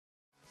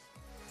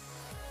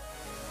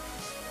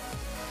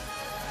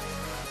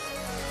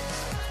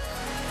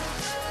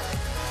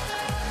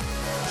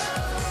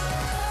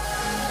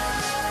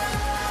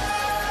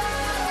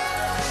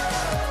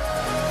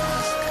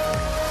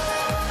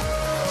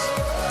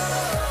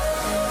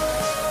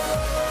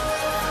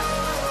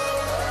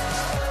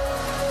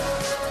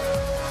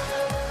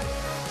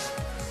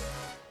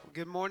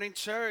morning,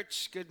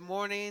 church. Good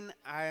morning.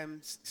 I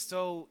am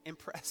so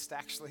impressed,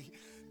 actually,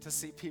 to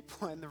see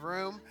people in the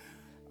room.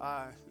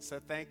 So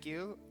thank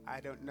you. I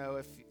don't know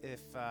if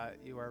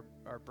you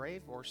are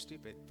brave or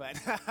stupid, but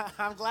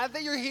I'm glad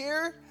that you're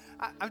here.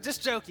 I'm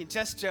just joking.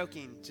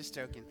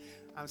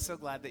 I'm so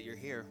glad that you're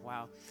here.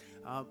 Wow.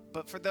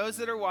 But for those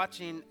that are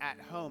watching at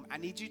home, I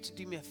need you to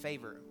do me a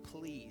favor,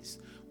 please.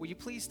 Will you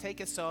please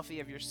take a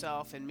selfie of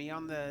yourself and me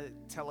on the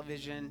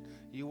television,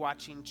 you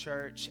watching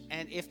church?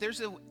 And if there's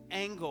an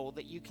angle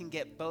that you can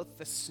get both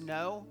the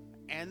snow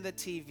and the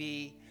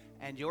TV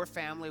and your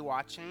family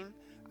watching,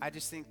 I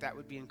just think that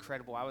would be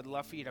incredible. I would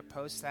love for you to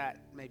post that,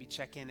 maybe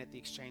check in at the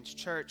Exchange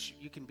Church.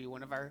 You can be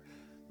one of our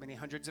many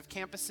hundreds of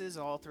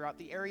campuses all throughout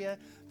the area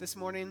this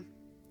morning.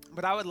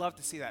 But I would love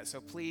to see that.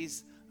 So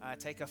please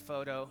take a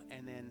photo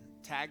and then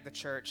tag the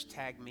church,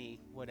 tag me,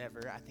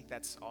 whatever. I think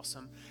that's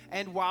awesome.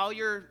 And while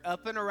you're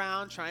up and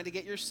around trying to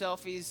get your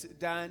selfies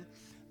done,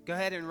 go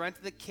ahead and run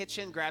to the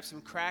kitchen, grab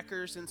some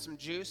crackers and some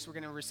juice. We're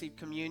going to receive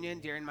communion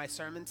during my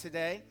sermon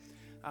today.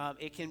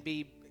 It can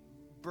be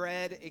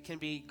bread, it can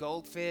be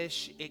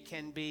goldfish, it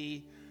can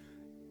be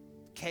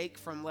cake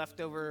from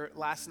leftover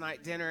last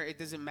night dinner. It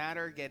doesn't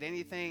matter. Get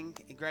anything.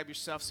 Grab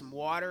yourself some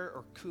water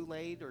or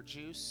Kool-Aid or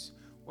juice,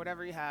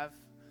 whatever you have.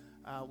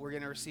 We're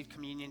going to receive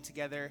communion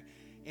together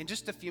in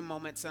just a few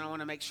moments, and I want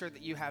to make sure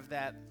that you have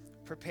that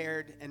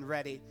prepared and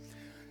ready.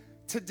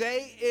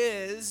 Today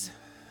is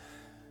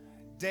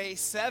day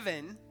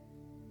 7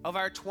 of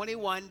our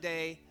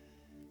 21-day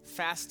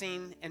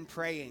fasting and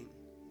praying.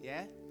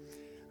 Yeah?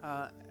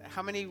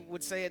 How many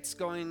would say it's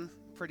going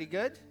pretty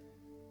good?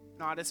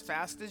 Not as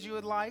fast as you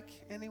would like?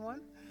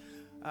 Anyone?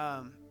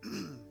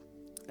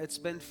 It's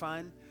been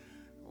fun.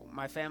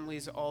 My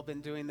family's all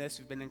been doing this.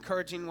 We've been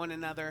encouraging one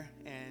another,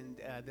 and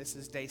this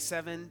is day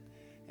 7.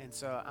 And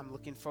so I'm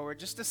looking forward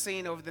just to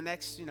seeing over the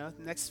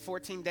next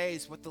 14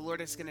 days what the Lord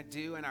is going to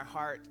do in our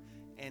heart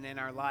and in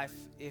our life.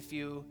 If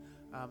you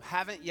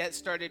haven't yet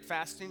started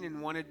fasting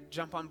and want to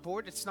jump on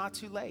board, it's not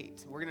too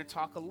late. We're going to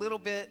talk a little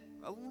bit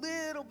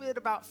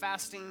about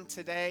fasting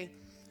today,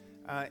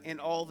 and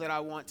all that I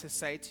want to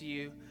say to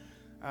you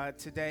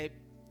today.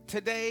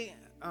 Today,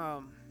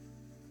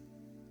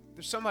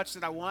 there's so much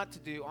that I want to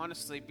do,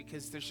 honestly,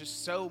 because there's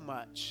just so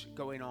much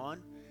going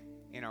on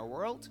in our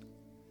world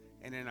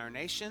and in our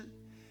nation.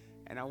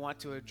 And I want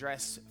to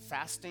address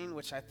fasting,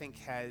 which I think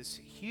has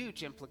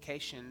huge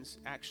implications,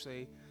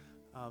 actually,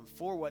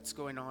 for what's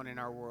going on in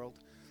our world.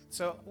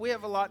 So we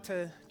have a lot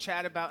to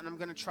chat about, and I'm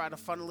going to try to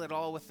funnel it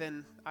all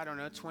within,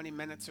 20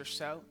 minutes or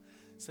so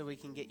we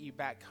can get you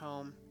back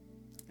home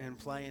and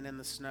playing in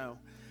the snow.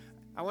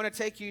 I want to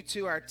take you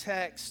to our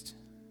text.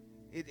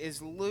 It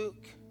is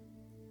Luke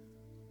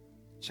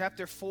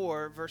chapter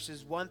 4,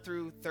 verses 1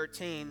 through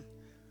 13.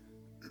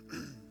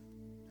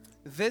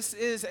 This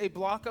is a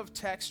block of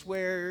text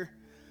where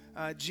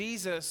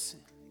Jesus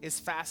is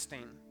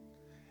fasting.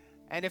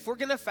 And if we're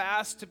going to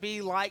fast to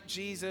be like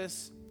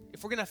Jesus,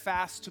 if we're going to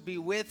fast to be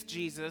with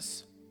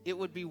Jesus, it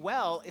would be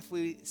well if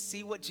we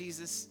see what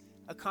Jesus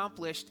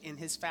accomplished in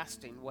his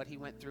fasting, what he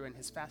went through in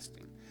his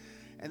fasting.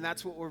 And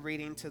that's what we're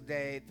reading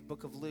today, the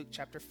book of Luke,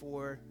 chapter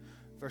 4,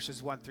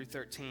 verses 1 through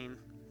 13.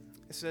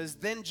 It says,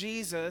 "Then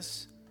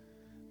Jesus,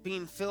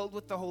 being filled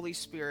with the Holy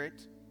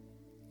Spirit,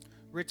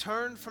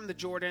 returned from the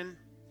Jordan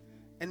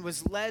and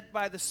was led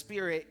by the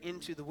Spirit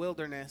into the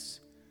wilderness,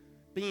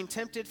 being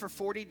tempted for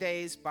 40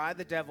 days by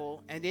the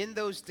devil. And in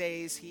those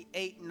days he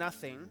ate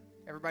nothing."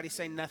 Everybody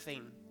say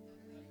nothing.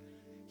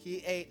 He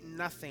ate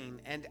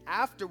nothing. "And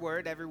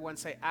afterward," everyone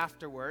say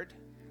afterward,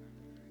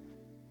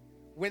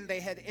 "when they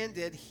had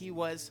ended, he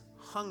was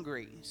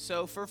hungry."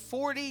 So for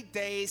 40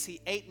 days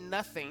he ate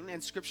nothing,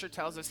 and Scripture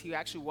tells us he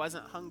actually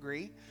wasn't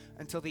hungry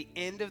until the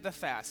end of the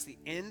fast, the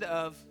end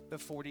of the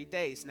 40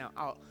 days. Now,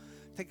 I'll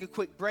take a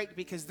quick break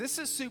because this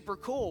is super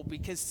cool,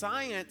 because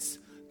science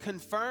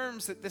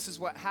confirms that this is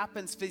what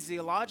happens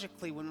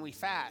physiologically when we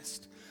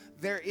fast.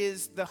 There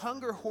is the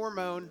hunger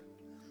hormone.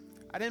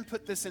 I didn't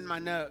put this in my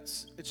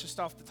notes. It's just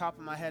off the top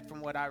of my head from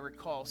what I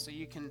recall, so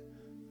you can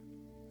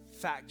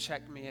fact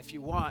check me if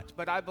you want.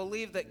 But I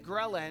believe that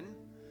ghrelin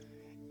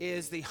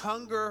is the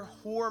hunger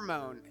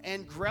hormone,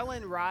 and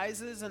ghrelin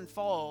rises and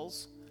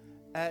falls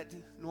at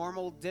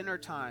normal dinner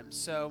time.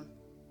 So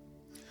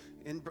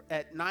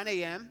at 9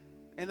 a.m.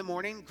 in the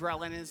morning,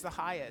 ghrelin is the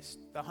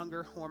highest. The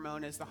hunger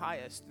hormone is the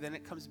highest. Then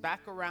it comes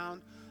back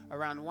around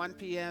 1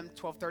 p.m.,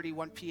 12:30,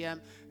 1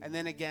 p.m., and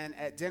then again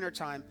at dinner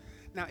time.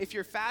 Now, if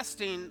you're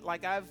fasting,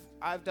 like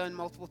I've done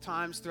multiple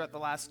times throughout the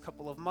last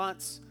couple of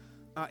months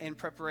in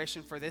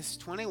preparation for this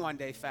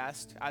 21-day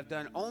fast, I've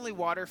done only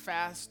water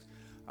fast.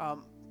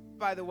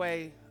 By the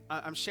way,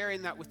 I'm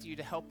sharing that with you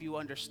to help you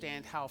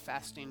understand how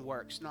fasting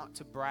works, not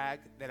to brag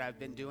that I've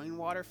been doing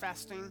water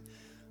fasting.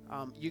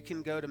 You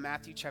can go to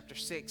Matthew chapter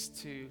 6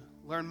 to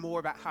learn more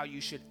about how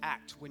you should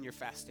act when you're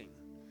fasting.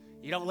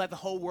 You don't let the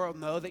whole world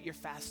know that you're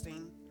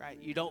fasting, right?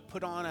 You don't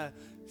put on a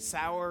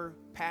Sour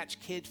Patch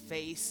Kid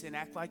face and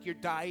act like you're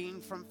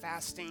dying from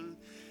fasting.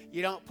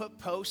 You don't put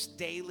posts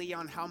daily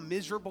on how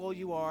miserable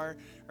you are,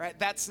 right?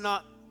 That's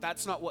not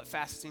that's not what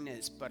fasting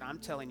is, but I'm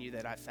telling you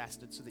that I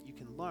fasted so that you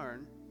can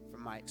learn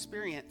from my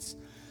experience.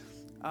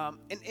 And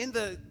in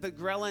the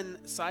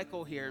ghrelin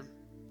cycle here,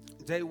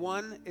 day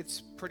 1, it's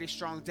pretty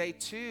strong. Day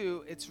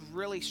 2, it's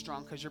really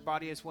strong because your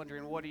body is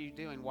wondering, what are you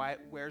doing?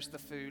 Where's the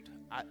food?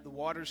 The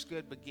water's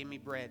good, but give me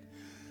bread.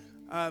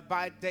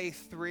 By day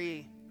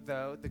 3,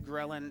 though, the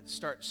ghrelin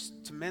starts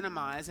to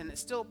minimize, and it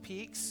still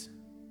peaks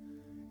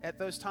at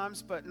those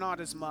times, but not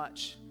as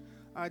much.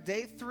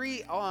 Day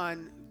 3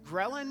 on,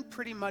 ghrelin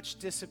pretty much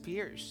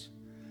disappears,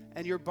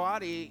 and your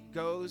body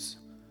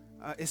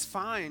is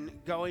fine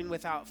going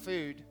without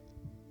food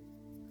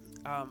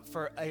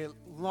for a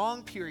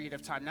long period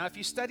of time. Now, if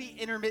you study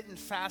intermittent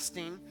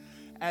fasting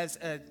as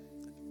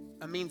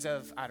a means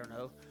of,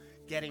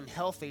 getting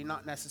healthy,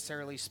 not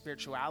necessarily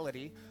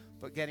spirituality,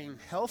 but getting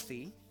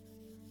healthy,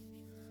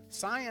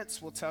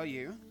 science will tell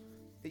you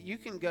that you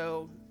can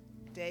go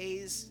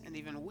days and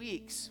even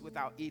weeks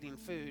without eating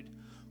food,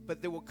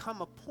 but there will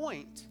come a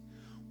point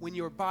when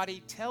your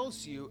body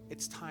tells you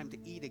it's time to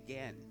eat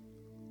again.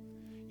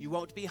 You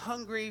won't be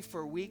hungry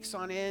for weeks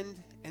on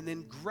end, and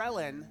then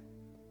ghrelin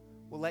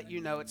will let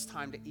you know it's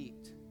time to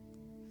eat.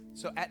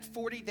 So at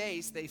 40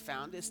 days, they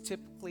found, is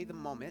typically the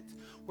moment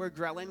where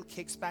ghrelin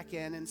kicks back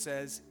in and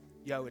says,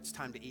 yo, it's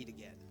time to eat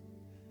again.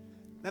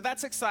 Now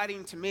that's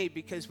exciting to me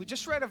because we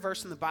just read a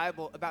verse in the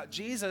Bible about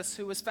Jesus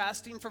who was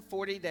fasting for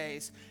 40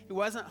 days. He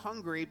wasn't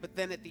hungry, but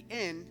then at the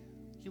end,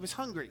 he was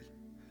hungry.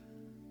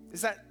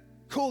 Is that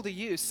cool to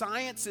you?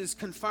 Science is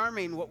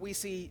confirming what we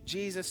see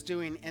Jesus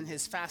doing in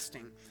his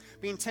fasting,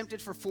 being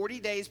tempted for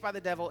 40 days by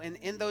the devil, and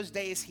in those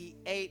days he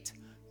ate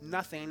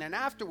nothing. And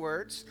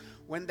afterwards,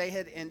 when they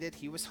had ended,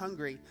 he was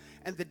hungry.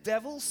 And the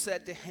devil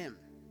said to him,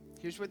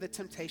 here's where the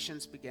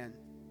temptations begin.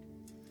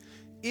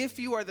 If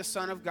you are the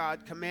Son of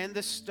God, command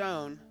this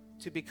stone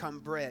to become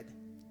bread.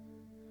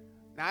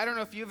 Now, I don't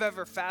know if you've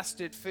ever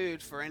fasted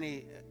food for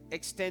any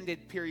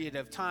extended period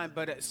of time,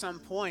 but at some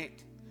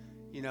point,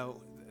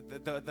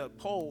 the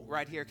pole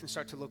right here can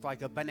start to look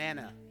like a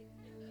banana.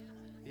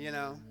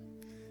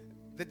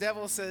 The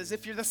devil says,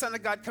 if you're the Son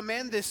of God,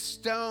 command this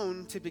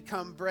stone to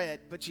become bread.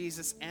 But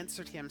Jesus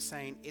answered him,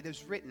 saying, it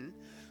is written,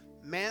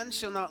 man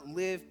shall not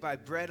live by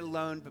bread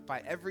alone, but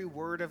by every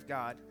word of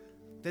God.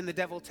 Then the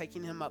devil,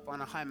 taking him up on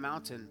a high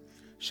mountain,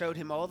 showed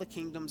him all the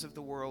kingdoms of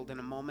the world in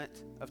a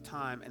moment of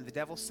time. And the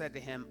devil said to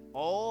him,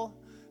 all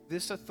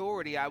this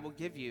authority I will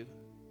give you,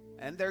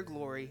 and their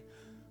glory,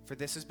 for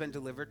this has been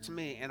delivered to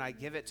me, and I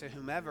give it to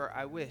whomever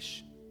I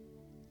wish.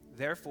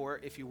 Therefore,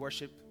 if you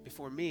worship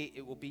before me,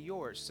 it will be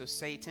yours. So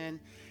Satan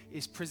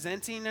is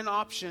presenting an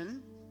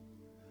option,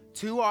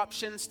 2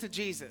 options to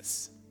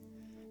Jesus.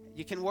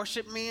 You can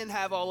worship me and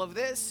have all of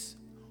this,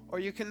 or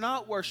you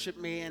cannot worship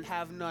me and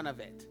have none of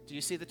it. Do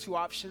you see the 2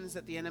 options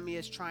that the enemy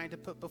is trying to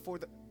put before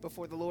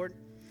the Lord?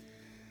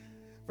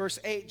 Verse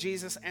 8,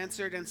 Jesus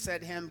answered and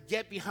said to him,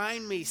 get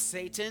behind me,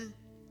 Satan,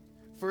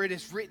 for it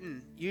is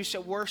written, you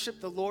shall worship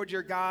the Lord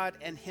your God,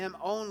 and him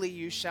only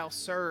you shall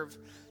serve.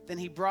 Then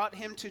he brought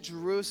him to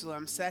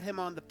Jerusalem, set him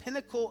on the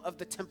pinnacle of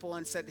the temple,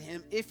 and said to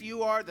him, if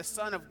you are the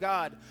Son of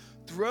God,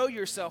 throw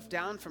yourself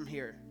down from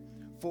here,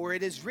 for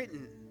it is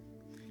written,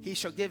 he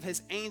shall give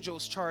his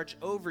angels charge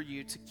over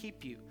you to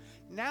keep you.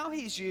 Now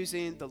he's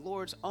using the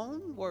Lord's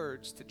own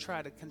words to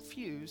try to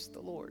confuse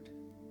the Lord.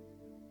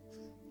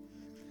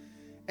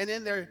 And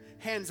in their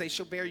hands they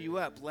shall bear you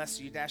up, lest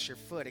you dash your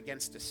foot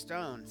against a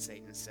stone,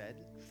 Satan said.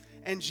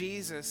 And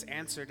Jesus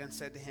answered and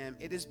said to him,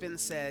 it has been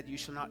said, you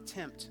shall not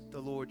tempt the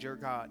Lord your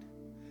God.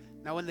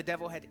 Now when the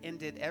devil had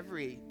ended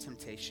every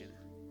temptation,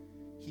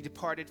 he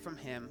departed from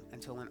him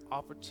until an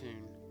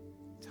opportune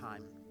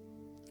time.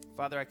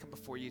 Father, I come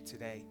before you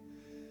today.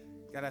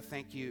 God, I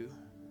thank you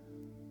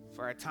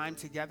for our time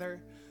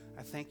together.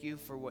 I thank you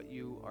for what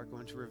you are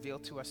going to reveal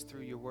to us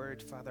through your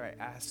word. Father, I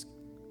ask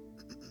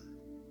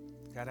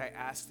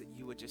that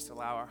you would just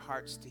allow our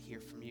hearts to hear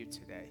from you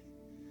today.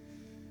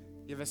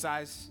 Give us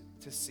eyes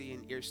to see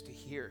and ears to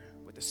hear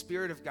what the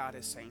Spirit of God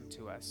is saying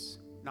to us,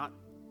 not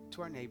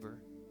to our neighbor,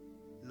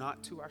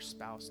 not to our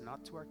spouse,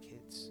 not to our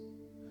kids,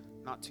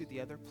 not to the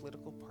other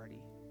political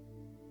party,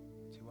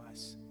 to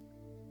us.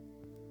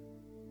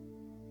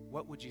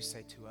 What would you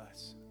say to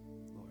us,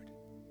 Lord?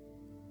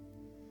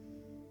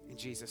 In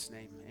Jesus'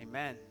 name,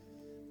 amen.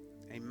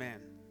 Amen.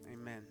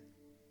 Amen.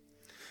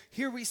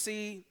 Here we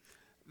see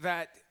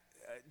that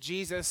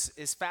Jesus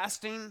is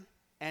fasting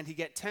and he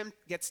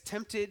gets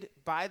tempted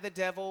by the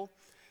devil.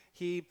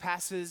 He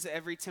passes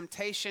every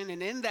temptation,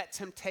 and in that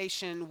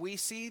temptation, we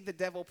see the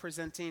devil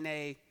presenting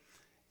a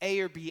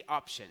or B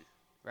option,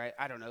 right?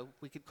 I don't know,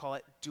 we could call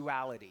it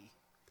duality,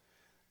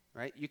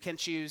 right? You can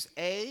choose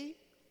A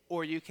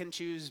or you can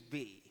choose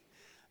B.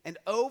 And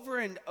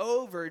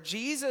over,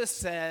 Jesus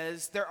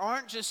says there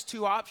aren't just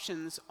 2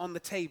 options on the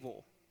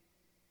table.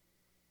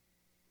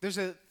 There's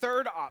a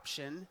third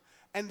option,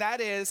 and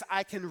that is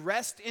I can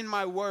rest in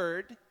my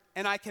word,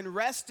 and I can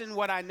rest in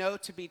what I know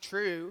to be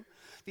true.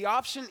 The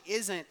option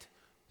isn't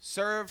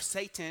serve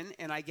Satan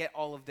and I get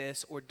all of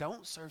this, or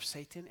don't serve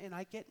Satan and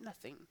I get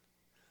nothing.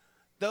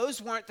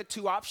 Those weren't the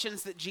 2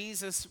 options that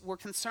Jesus were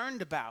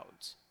concerned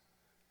about.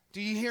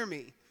 Do you hear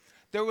me?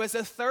 There was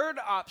a third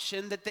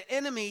option that the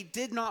enemy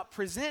did not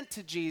present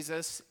to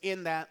Jesus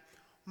in that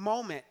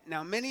moment.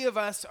 Now, many of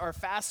us are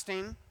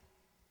fasting,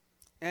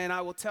 and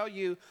I will tell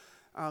you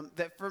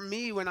that for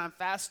me, when I'm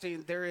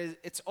fasting,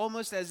 it's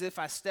almost as if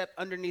I step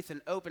underneath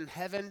an open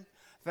heaven,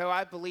 though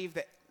I believe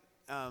that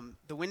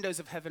the windows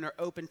of heaven are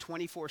open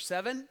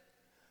 24/7.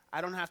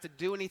 I don't have to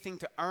do anything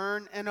to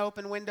earn an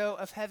open window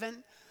of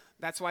heaven.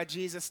 That's why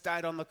Jesus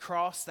died on the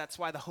cross. That's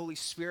why the Holy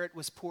Spirit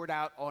was poured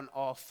out on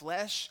all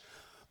flesh.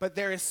 But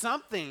there is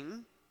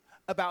something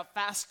about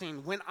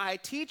fasting. When I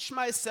teach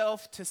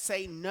myself to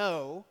say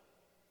no,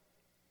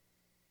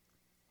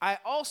 I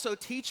also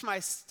teach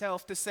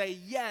myself to say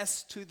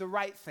yes to the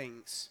right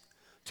things,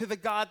 to the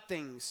God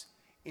things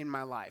in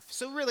my life.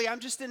 So really, I'm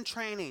just in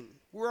training.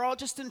 We're all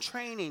just in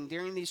training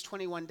during these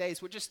 21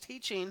 days. We're just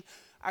teaching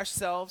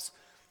ourselves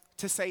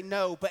to say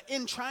no. But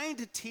in trying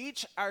to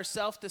teach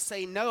ourselves to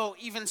say no,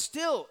 even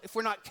still, if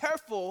we're not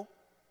careful,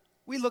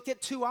 we look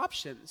at two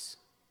options.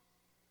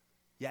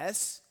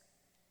 Yes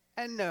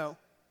and no.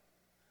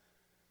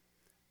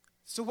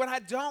 So what I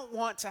don't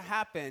want to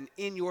happen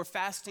in your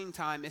fasting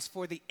time is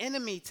for the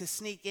enemy to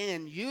sneak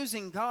in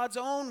using God's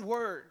own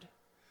word,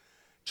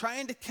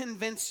 trying to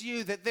convince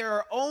you that there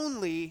are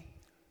only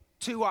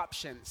two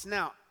options.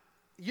 Now,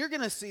 you're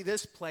going to see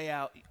this play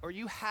out, or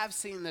you have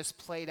seen this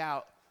played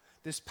out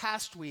this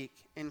past week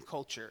in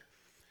culture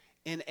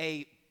in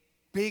a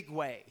big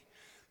way.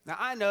 Now,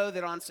 I know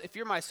that if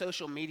you're my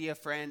social media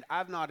friend,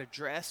 I've not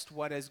addressed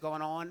what is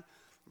going on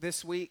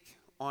this week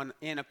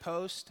in a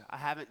post. I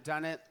haven't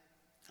done it.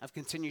 I've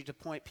continued to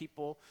point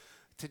people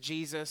to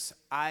Jesus.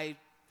 I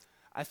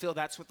feel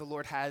that's what the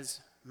Lord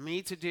has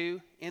me to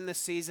do in this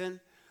season.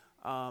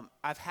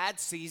 I've had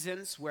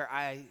seasons where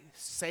I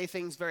say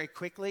things very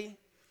quickly,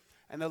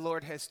 and the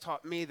Lord has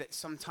taught me that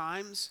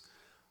sometimes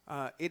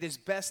it is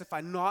best if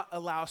I not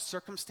allow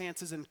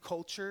circumstances and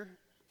culture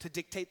to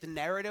dictate the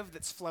narrative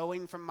that's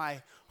flowing from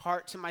my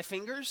heart to my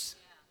fingers,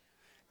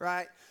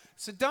 right?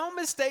 So don't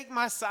mistake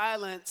my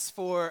silence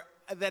for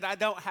that I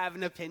don't have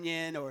an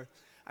opinion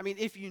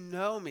if you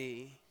know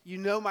me, you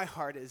know my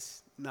heart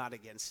is my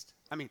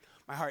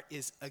heart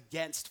is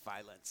against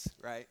violence,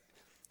 right?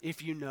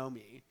 If you know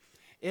me.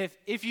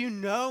 If you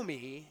know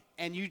me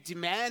and you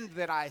demand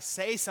that I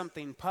say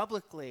something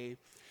publicly,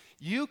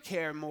 you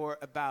care more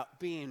about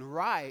being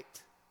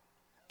right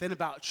than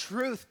about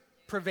truth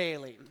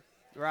prevailing,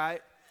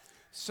 right?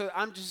 So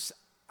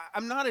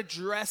I'm not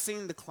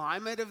addressing the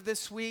climate of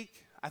this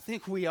week. I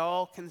think we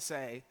all can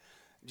say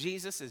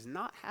Jesus is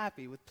not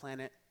happy with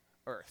planet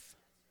Earth.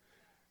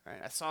 Right?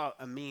 I saw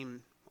a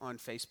meme on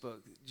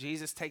Facebook.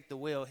 Jesus, take the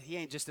wheel. He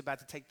ain't just about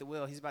to take the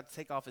wheel. He's about to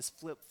take off his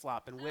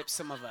flip-flop and whip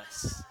some of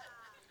us,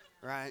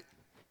 right?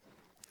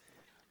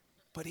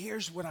 But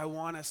here's what I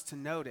want us to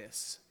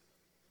notice.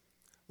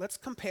 Let's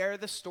compare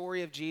the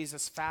story of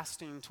Jesus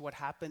fasting to what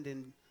happened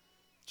in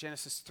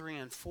Genesis 3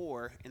 and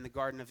 4 in the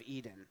Garden of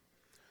Eden.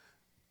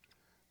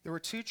 There were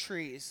two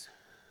trees.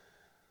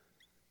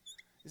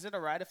 Is it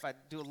all right if I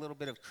do a little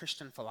bit of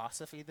Christian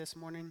philosophy this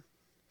morning?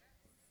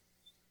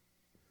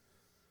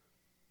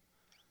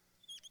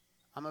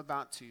 I'm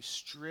about to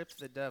strip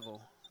the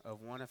devil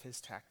of one of his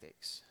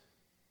tactics.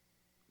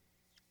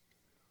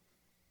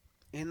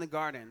 In the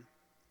garden,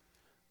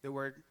 there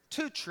were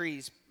two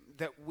trees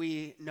that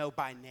we know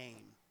by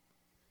name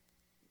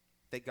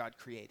that God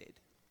created.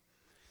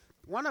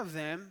 One of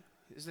them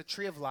is the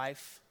tree of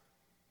life.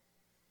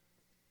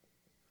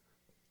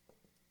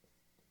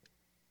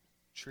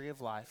 Tree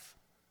of life.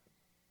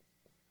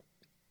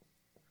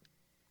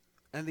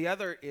 And the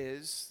other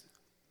is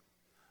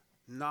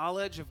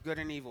knowledge of good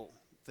and evil.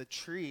 The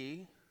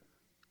tree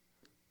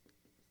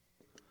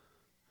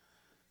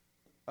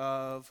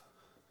of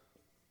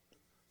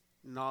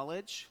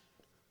knowledge.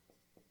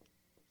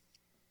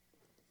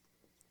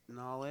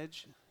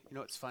 Knowledge. You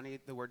know, it's funny,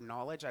 the word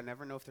knowledge, I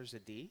never know if there's a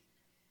D.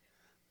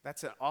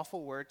 That's an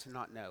awful word to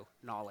not know,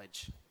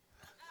 knowledge.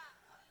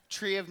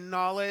 Tree of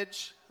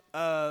knowledge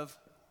of,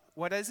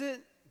 what is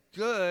it?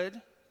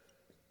 Good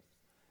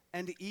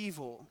and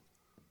evil.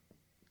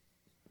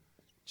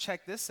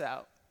 Check this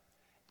out.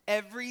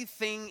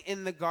 Everything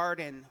in the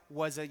garden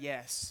was a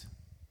yes.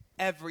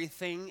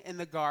 Everything in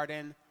the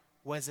garden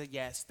was a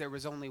yes. There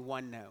was only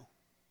one no.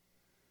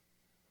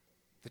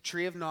 The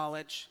tree of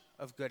knowledge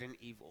of good and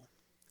evil.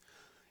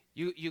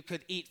 You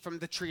could eat from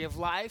the tree of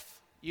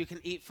life. You can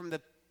eat from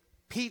the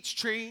peach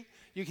tree.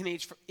 You can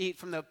eat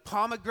from the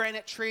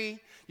pomegranate tree.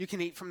 You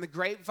can eat from the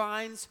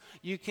grapevines.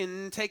 You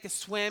can take a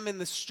swim in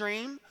the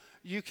stream.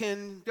 You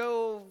can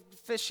go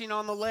fishing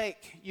on the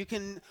lake. You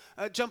can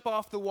jump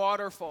off the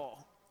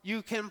waterfall.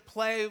 You can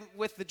play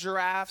with the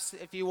giraffes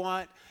if you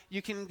want.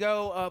 You can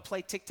go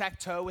play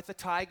tic-tac-toe with the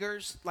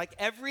tigers. Like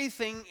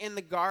everything in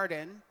the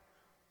garden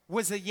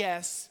was a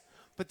yes,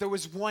 but there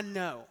was one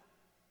no.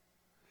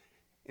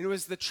 It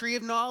was the tree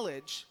of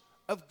knowledge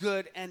of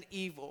good and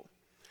evil.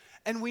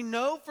 And we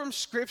know from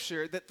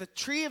Scripture that the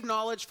tree of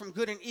knowledge from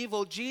good and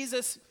evil,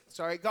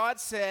 God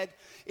said,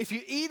 if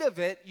you eat of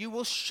it, you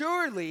will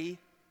surely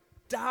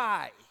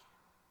die.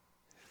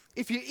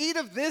 If you eat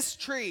of this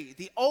tree,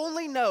 the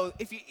only no,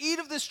 if you eat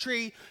of this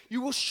tree,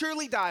 you will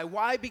surely die.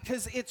 Why?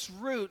 Because its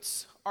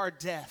roots are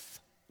death.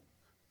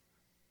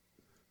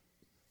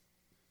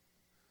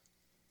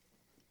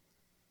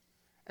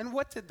 And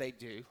what did they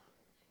do?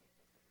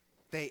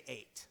 They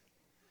ate.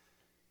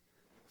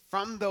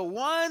 From the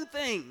one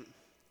thing,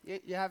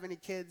 you have any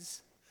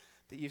kids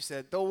that you've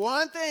said, the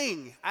one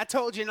thing I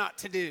told you not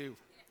to do,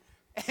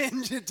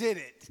 and you did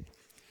it.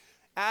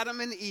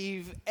 Adam and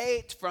Eve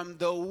ate from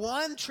the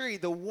one tree,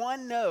 the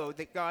one no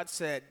that God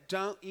said,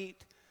 don't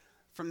eat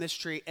from this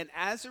tree. And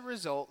as a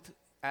result,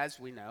 as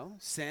we know,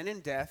 sin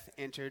and death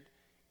entered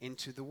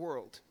into the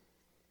world.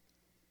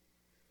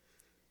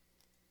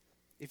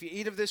 If you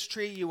eat of this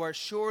tree, you are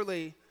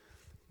surely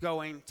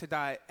going to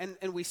die.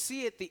 And we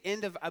see at the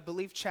end of, I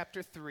believe,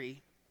 chapter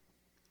 3,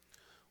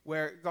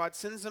 where God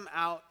sends them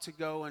out to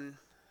go, and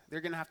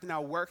they're going to have to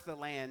now work the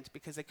land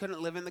because they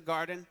couldn't live in the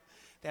garden.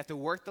 They have to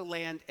work the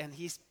land, and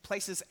he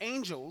places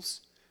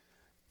angels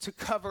to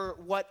cover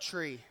what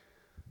tree?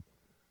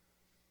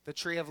 The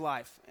tree of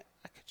life.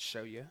 I could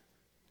show you.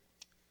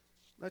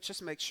 Let's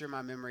just make sure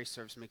my memory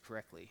serves me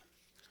correctly.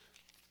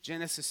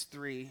 Genesis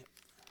 3.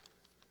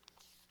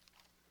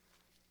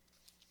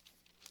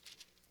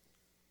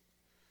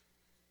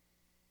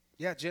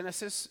 Yeah,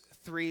 Genesis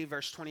 3,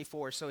 verse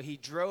 24. So he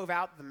drove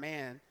out the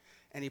man,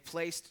 and he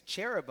placed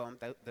cherubim,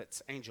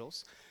 that's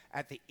angels,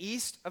 at the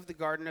east of the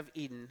Garden of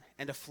Eden,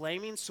 and a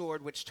flaming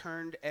sword which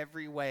turned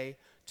every way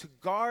to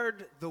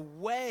guard the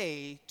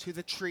way to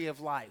the tree of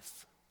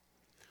life.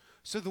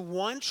 So the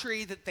one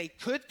tree that they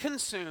could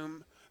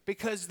consume,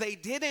 because they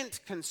didn't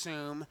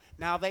consume,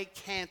 now they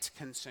can't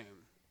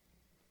consume.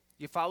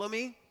 You follow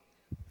me?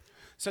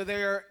 So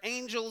there are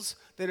angels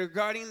that are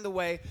guarding the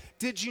way.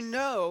 Did you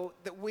know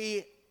that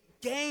we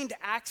gained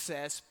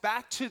access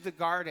back to the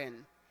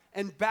garden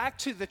and back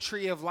to the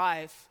tree of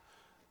life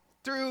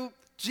through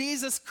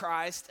Jesus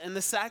Christ and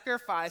the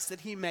sacrifice that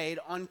he made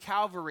on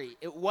Calvary?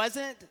 It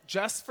wasn't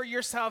just for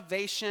your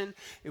salvation.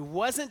 It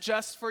wasn't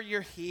just for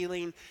your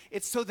healing.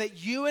 It's so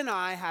that you and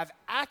I have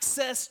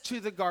access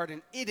to the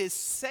garden. It is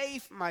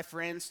safe, my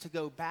friends, to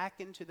go back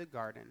into the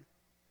garden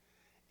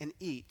and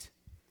eat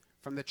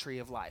from the tree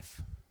of life.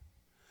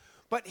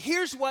 But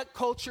here's what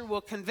culture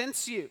will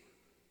convince you.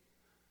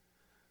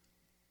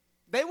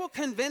 They will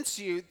convince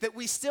you that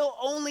we still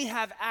only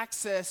have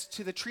access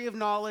to the tree of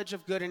knowledge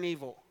of good and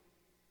evil.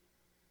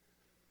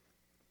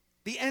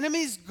 The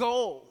enemy's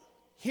goal,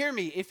 hear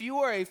me, if you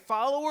are a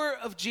follower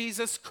of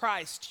Jesus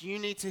Christ, you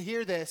need to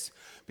hear this,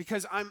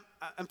 because I'm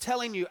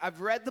telling you, I've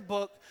read the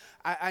book,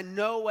 I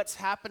know what's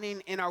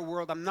happening in our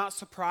world. I'm not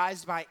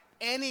surprised by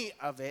any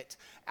of it.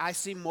 I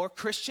see more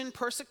Christian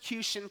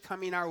persecution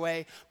coming our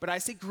way, but I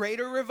see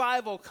greater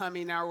revival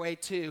coming our way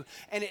too.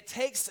 And it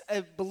takes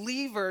a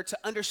believer to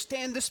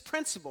understand this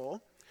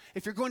principle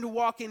if you're going to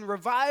walk in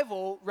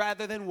revival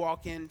rather than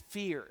walk in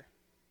fear.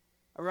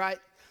 All right?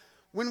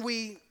 When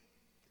we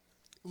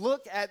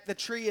look at the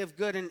tree of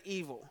good and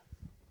evil,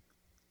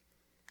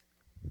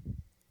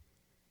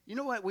 you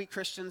know what we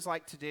Christians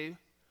like to do?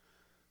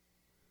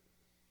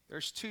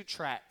 There's two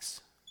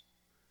tracks.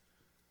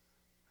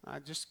 I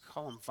just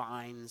call them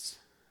vines,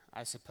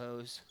 I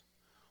suppose.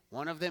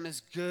 One of them is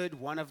good,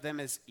 one of them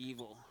is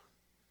evil.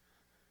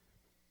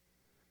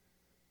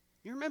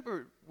 You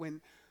remember when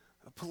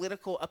a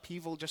political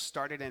upheaval just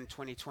started in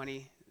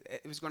 2020?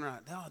 It was going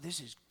around, oh, this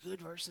is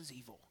good versus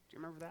evil. Do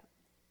you remember that?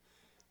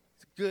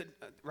 It's good,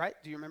 right?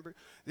 Do you remember?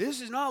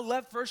 This is not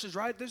left versus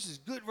right. This is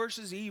good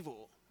versus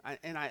evil.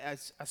 I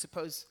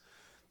suppose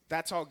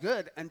that's all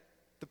good. And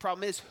the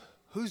problem is,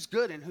 who's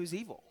good and who's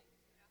evil?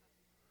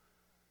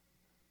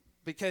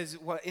 Because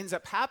what ends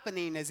up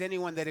happening is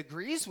anyone that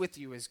agrees with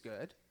you is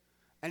good,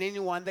 and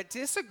anyone that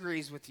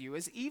disagrees with you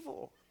is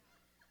evil.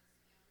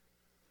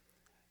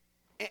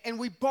 And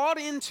we bought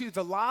into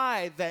the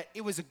lie that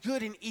it was a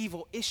good and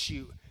evil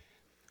issue.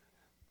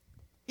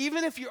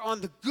 Even if you're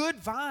on the good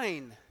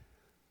vine,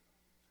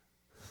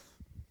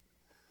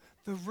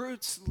 the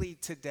roots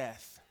lead to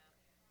death.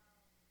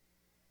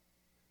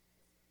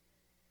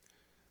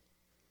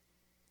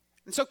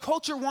 And so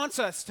culture wants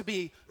us to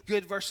be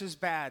good versus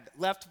bad,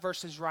 left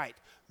versus right,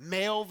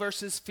 male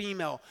versus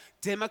female,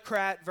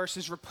 Democrat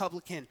versus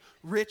Republican,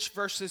 rich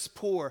versus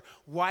poor,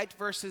 white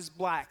versus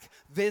black,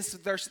 this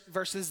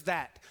versus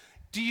that.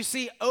 Do you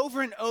see,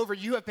 over and over,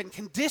 you have been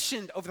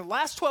conditioned over the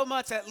last 12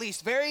 months at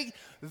least very,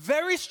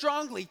 very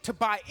strongly to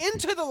buy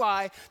into the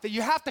lie that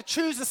you have to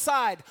choose a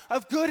side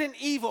of good and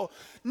evil.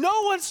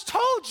 No one's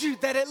told you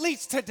that it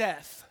leads to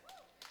death.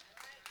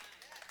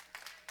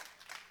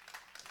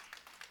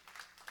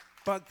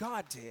 But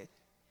God did.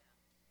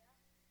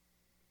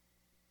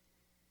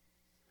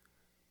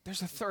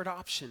 There's a third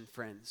option,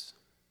 friends.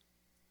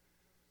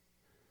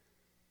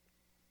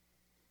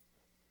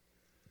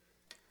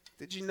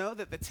 Did you know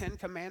that the 10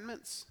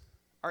 Commandments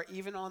are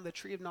even on the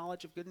tree of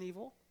knowledge of good and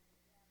evil?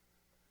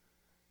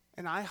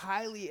 And I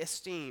highly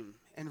esteem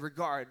and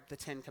regard the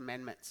 10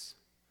 Commandments.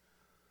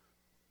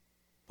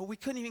 But we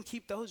couldn't even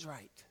keep those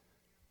right.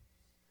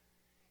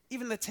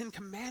 Even the 10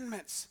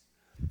 Commandments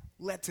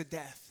led to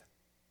death.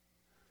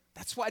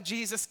 That's why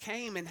Jesus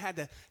came and had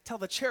to tell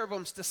the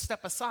cherubims to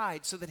step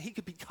aside so that he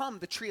could become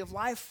the tree of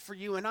life for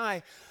you and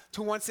I,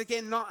 to once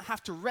again not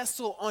have to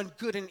wrestle on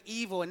good and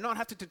evil and not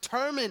have to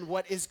determine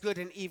what is good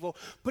and evil,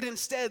 but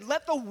instead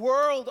let the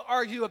world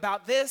argue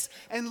about this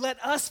and let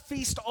us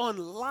feast on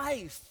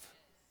life.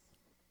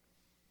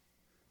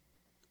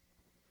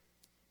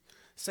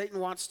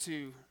 Satan wants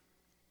to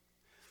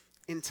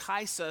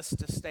entice us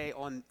to stay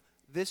on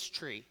this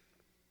tree.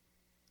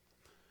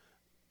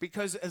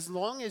 Because as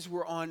long as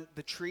we're on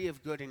the tree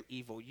of good and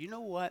evil, you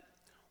know what?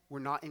 We're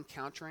not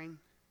encountering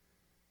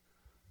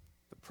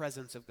the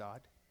presence of God.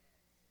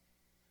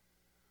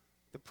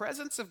 The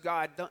presence of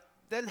God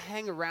doesn't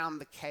hang around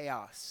the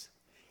chaos.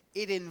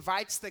 It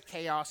invites the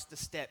chaos to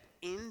step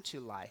into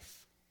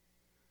life,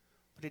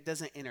 but it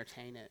doesn't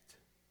entertain it.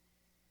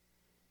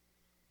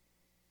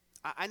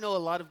 I know a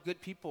lot of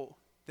good people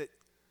that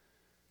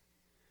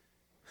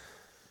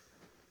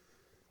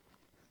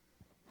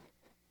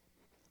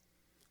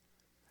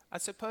I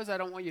suppose I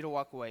don't want you to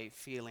walk away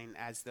feeling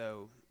as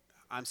though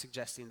I'm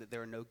suggesting that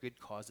there are no good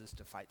causes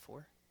to fight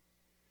for.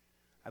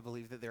 I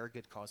believe that there are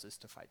good causes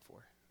to fight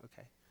for,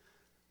 okay?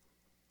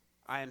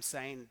 I am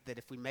saying that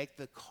if we make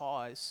the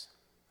cause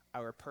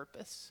our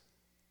purpose,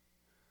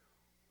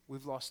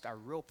 we've lost our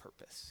real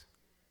purpose,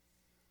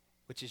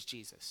 which is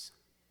Jesus.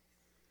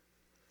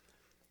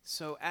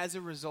 So as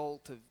a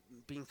result of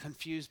being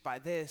confused by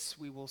this,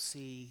 we will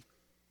see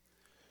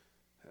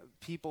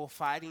people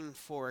fighting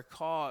for a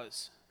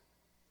cause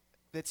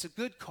that's a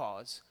good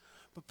cause,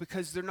 but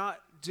because they're not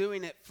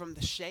doing it from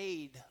the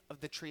shade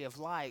of the tree of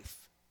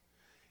life,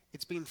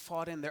 it's being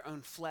fought in their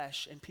own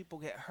flesh, and people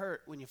get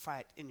hurt when you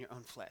fight in your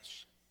own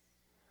flesh.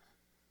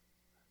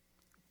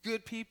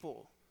 Good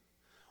people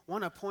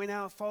want to point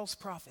out false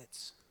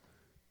prophets,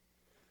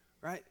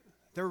 right?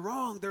 They're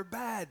wrong, they're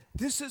bad.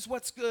 This is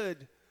what's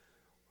good.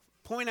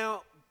 Point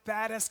out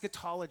bad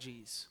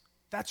eschatologies.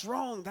 That's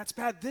wrong, that's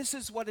bad. This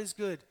is what is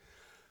good.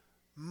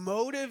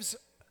 Motives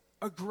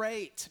are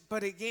great,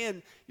 but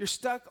again, you're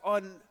stuck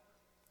on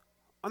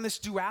this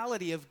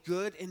duality of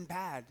good and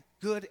bad,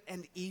 good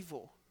and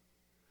evil.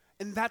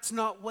 And that's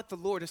not what the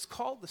Lord has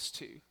called us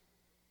to.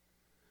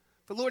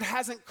 The Lord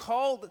hasn't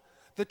called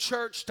the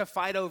church to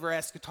fight over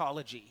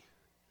eschatology.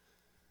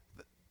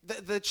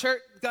 The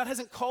church, God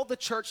hasn't called the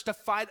church to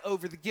fight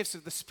over the gifts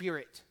of the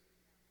Spirit.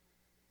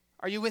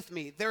 Are you with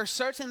me? There are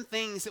certain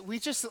things that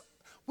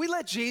we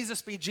let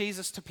Jesus be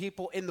Jesus to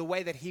people in the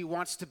way that he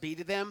wants to be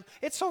to them.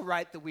 It's all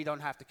right that we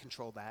don't have to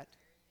control that.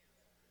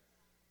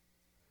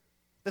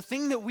 The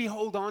thing that we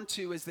hold on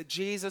to is that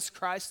Jesus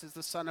Christ is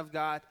the Son of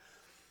God.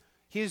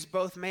 He is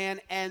both man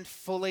and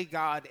fully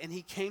God, and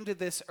he came to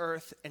this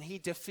earth and he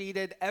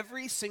defeated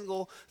every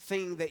single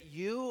thing that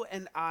you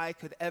and I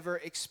could ever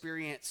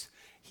experience.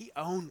 He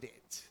owned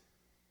it.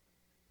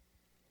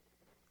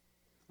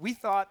 We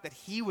thought that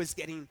he was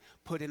getting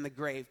put in the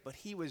grave, but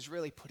he was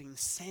really putting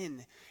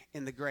sin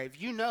in the grave.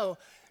 You know,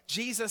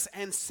 Jesus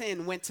and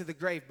sin went to the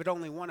grave, but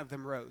only one of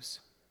them rose.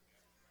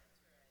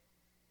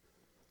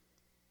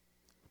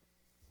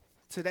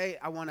 Today,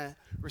 I want to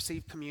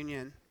receive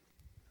communion.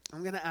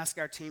 I'm going to ask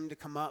our team to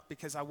come up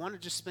because I want to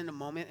just spend a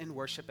moment in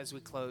worship as we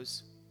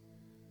close.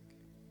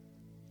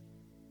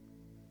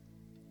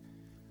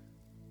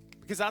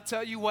 Because I'll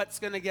tell you what's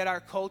going to get our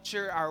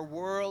culture, our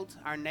world,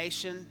 our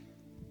nation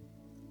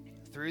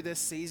through this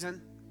season.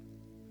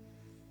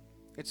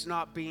 It's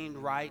not being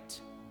right.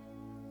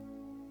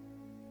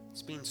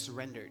 It's being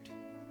surrendered.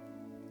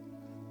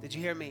 Did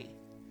you hear me?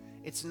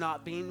 It's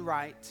not being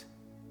right.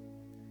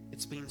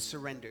 It's being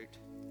surrendered.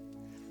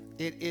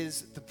 It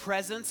is the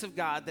presence of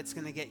God that's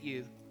going to get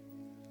you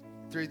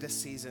through this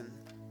season.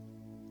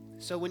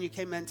 So when you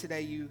came in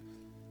today, you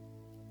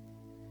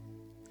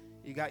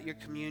got your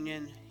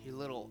communion, your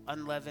little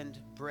unleavened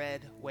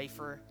bread,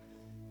 wafer,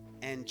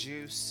 and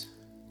juice.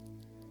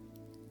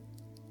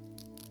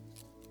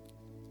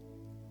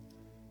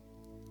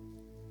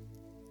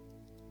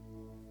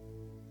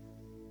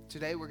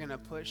 Today we're going to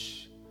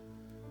push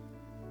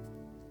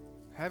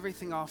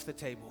everything off the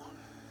table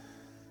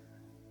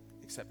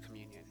except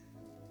communion.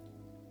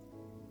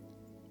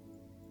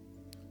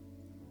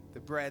 The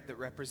bread that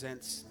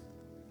represents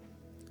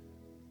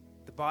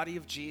the body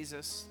of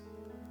Jesus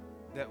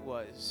that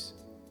was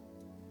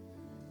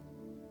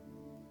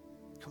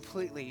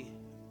completely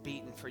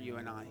beaten for you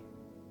and I.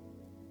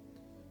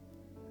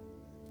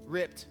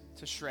 Ripped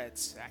to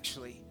shreds,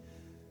 actually,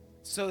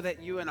 so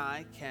that you and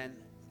I can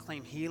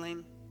claim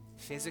healing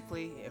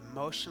physically,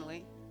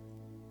 emotionally,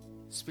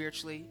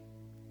 spiritually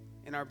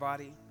in our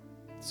body.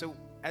 So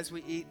as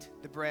we eat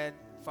the bread,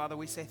 Father,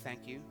 we say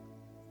thank you.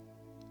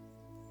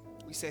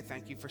 We say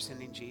thank you for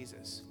sending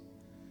Jesus.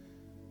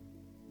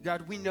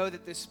 God, we know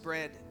that this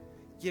bread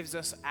gives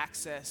us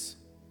access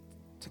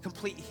to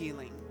complete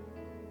healing.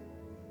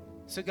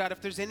 So God,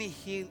 if there's any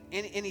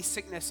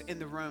sickness in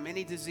the room,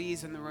 any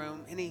disease in the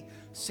room, any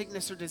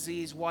sickness or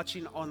disease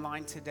watching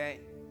online today,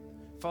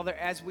 Father,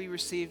 as we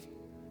receive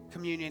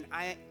communion,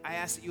 I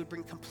ask that you would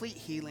bring complete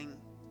healing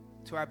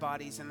to our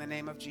bodies in the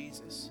name of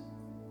Jesus.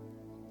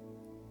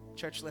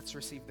 Church, let's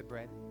receive the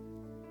bread.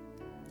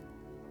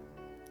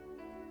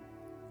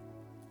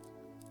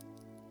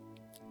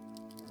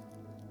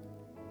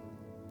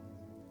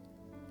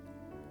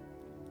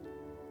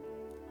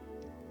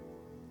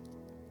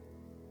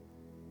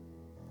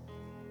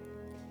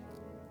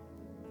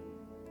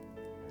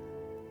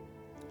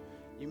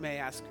 You may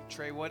ask,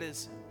 Trey,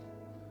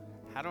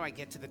 how do I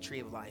get to the tree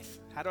of life?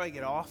 How do I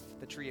get off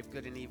the tree of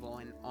good and evil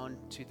and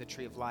onto the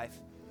tree of life?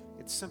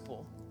 It's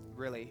simple,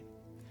 really.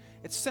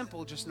 It's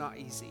simple, just not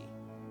easy.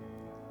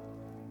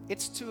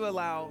 It's to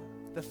allow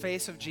the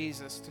face of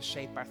Jesus to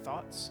shape our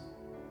thoughts,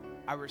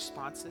 our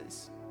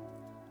responses,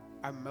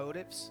 our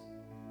motives.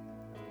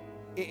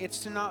 It's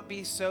to not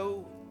be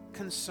so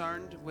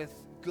concerned with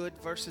good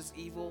versus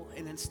evil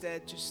and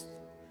instead just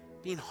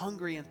being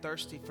hungry and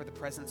thirsty for the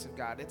presence of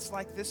God. It's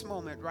like this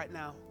moment right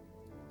now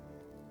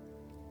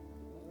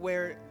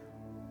where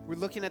we're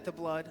looking at the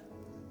blood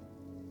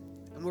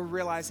and we're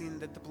realizing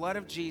that the blood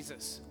of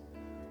Jesus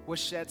was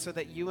shed so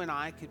that you and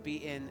I could be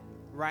in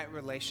right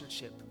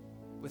relationship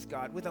with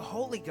God, with a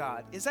holy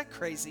God. Is that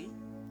crazy?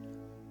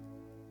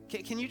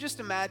 Can you just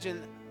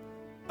imagine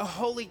a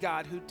holy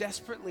God who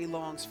desperately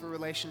longs for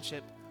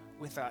relationship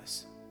with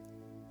us?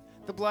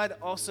 The blood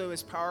also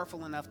is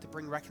powerful enough to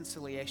bring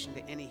reconciliation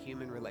to any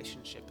human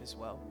relationship as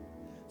well.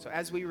 So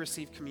as we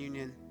receive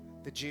communion,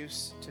 the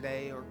juice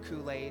today or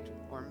Kool-Aid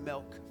or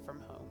milk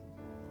from home,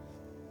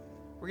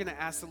 we're going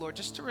to ask the Lord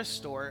just to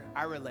restore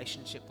our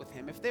relationship with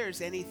him. If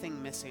there's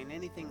anything missing,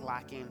 anything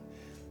lacking,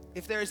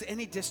 if there's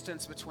any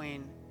distance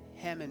between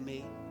him and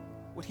me,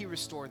 would he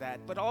restore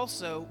that? But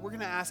also, we're going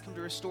to ask him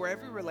to restore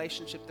every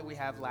relationship that we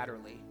have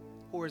laterally,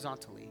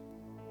 horizontally.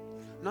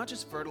 Not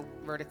just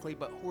vertically,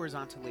 but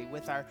horizontally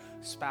with our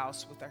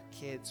spouse, with our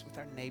kids, with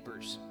our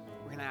neighbors.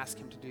 We're going to ask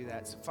him to do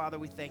that. So, Father,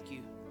 we thank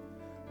you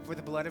for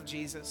the blood of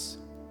Jesus.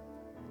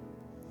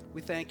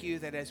 We thank you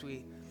that as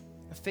we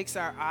fix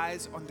our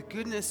eyes on the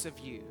goodness of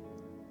you,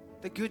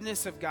 the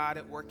goodness of God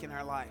at work in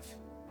our life,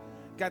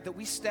 God, that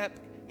we step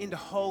into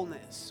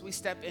wholeness. We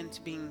step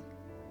into being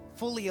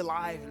fully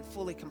alive and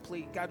fully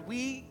complete. God,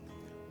 we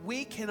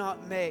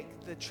cannot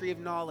make the tree of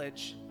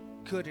knowledge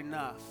good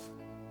enough.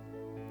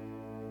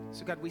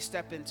 So God, we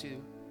step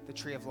into the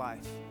tree of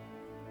life.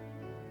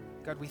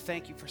 God, we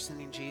thank you for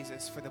sending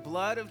Jesus, for the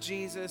blood of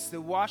Jesus that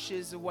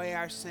washes away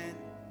our sin,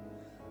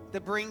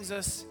 that brings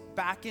us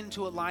back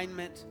into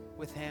alignment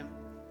with him,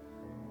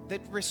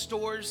 that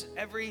restores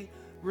every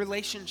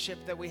relationship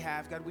that we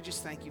have. God, we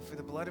just thank you for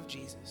the blood of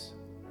Jesus.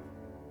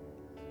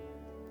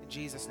 In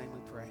Jesus' name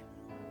we pray.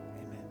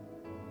 Amen.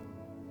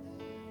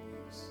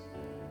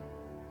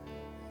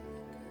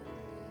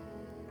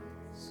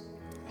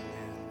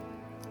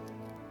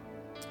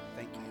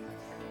 Thank you.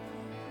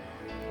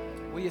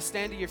 Will you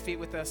stand to your feet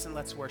with us and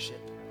let's worship?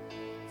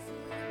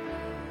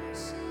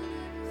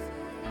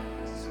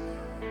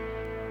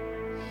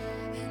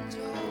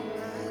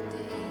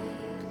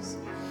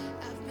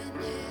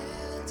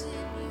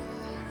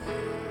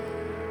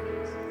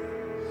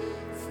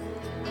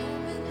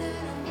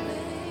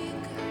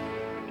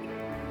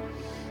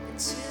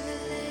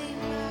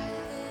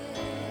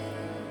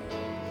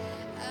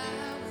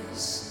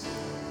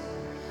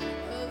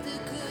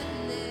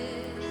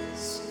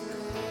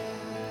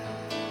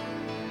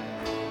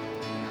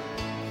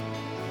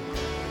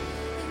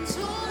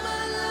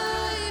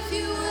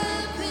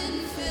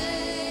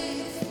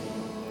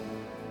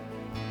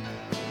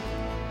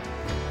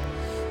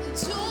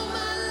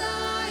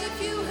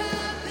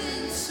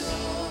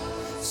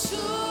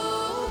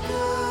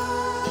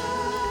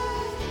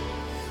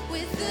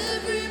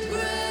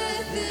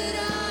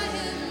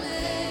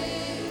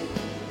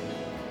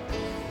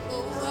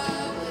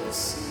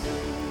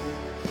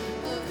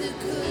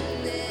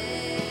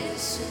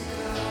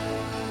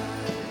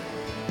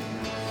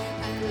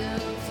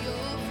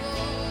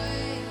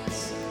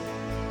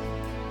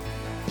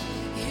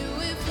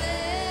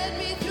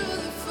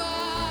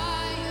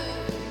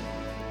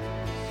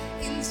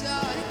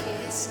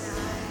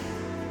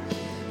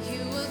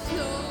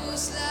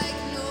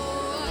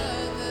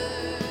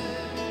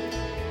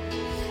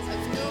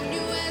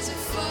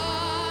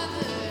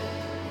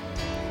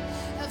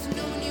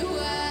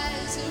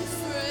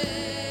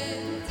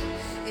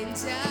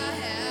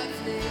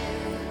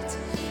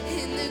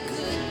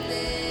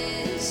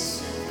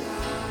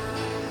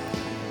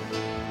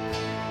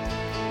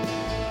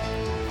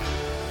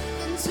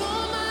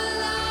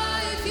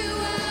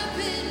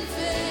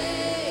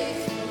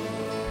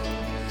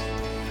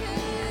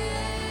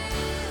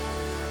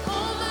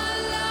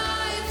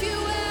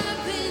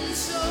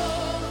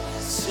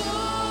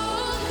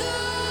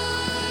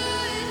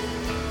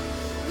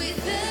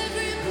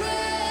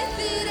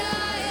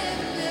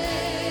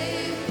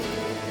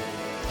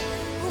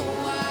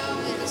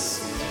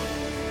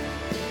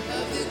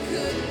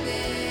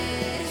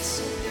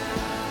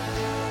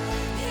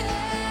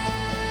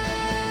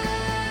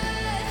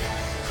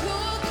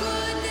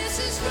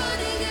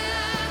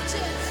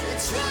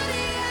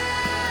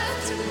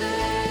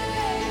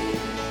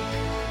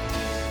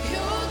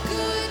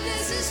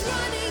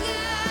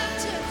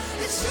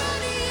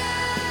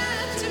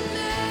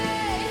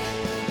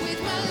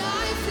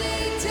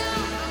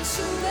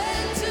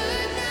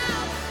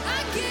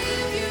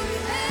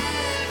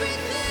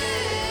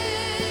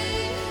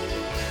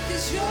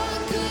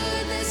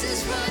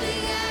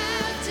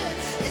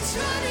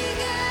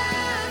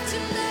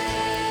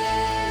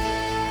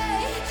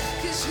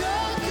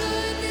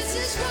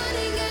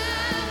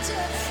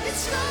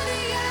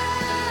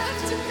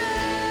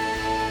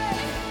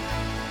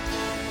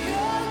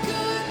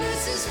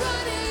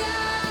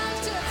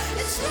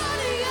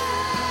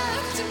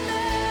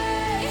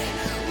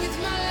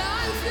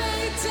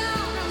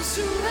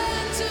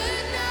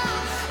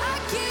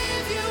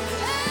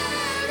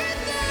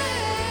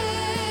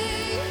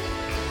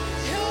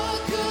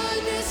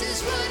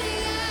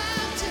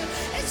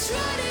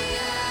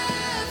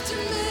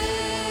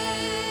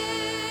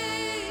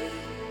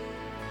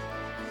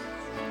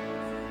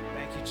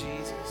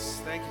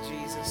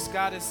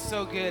 God is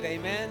so good.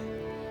 Amen.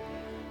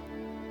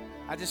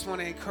 I just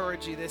want to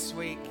encourage you this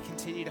week,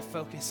 continue to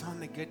focus on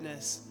the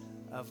goodness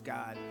of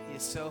God. He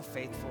is so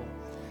faithful.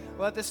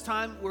 Well, at this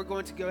time, we're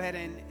going to go ahead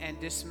and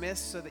dismiss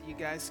so that you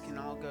guys can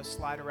all go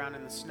slide around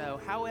in the snow.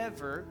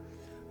 However,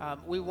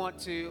 we want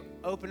to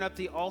open up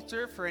the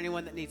altar for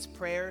anyone that needs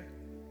prayer.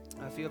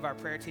 A few of our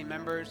prayer team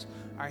members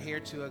are here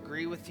to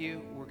agree with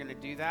you. We're going to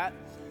do that.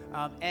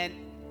 And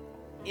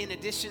in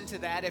addition to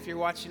that, if you're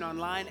watching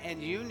online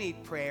and you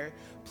need prayer,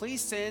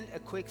 please send a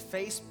quick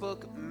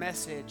Facebook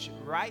message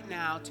right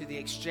now to the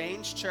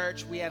Exchange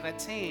Church. We have a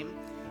team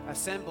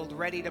assembled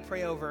ready to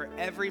pray over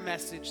every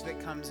message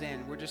that comes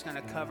in. We're just going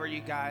to cover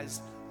you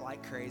guys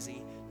like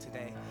crazy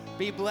today.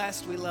 Be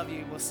blessed. We love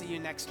you. We'll see you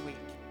next week.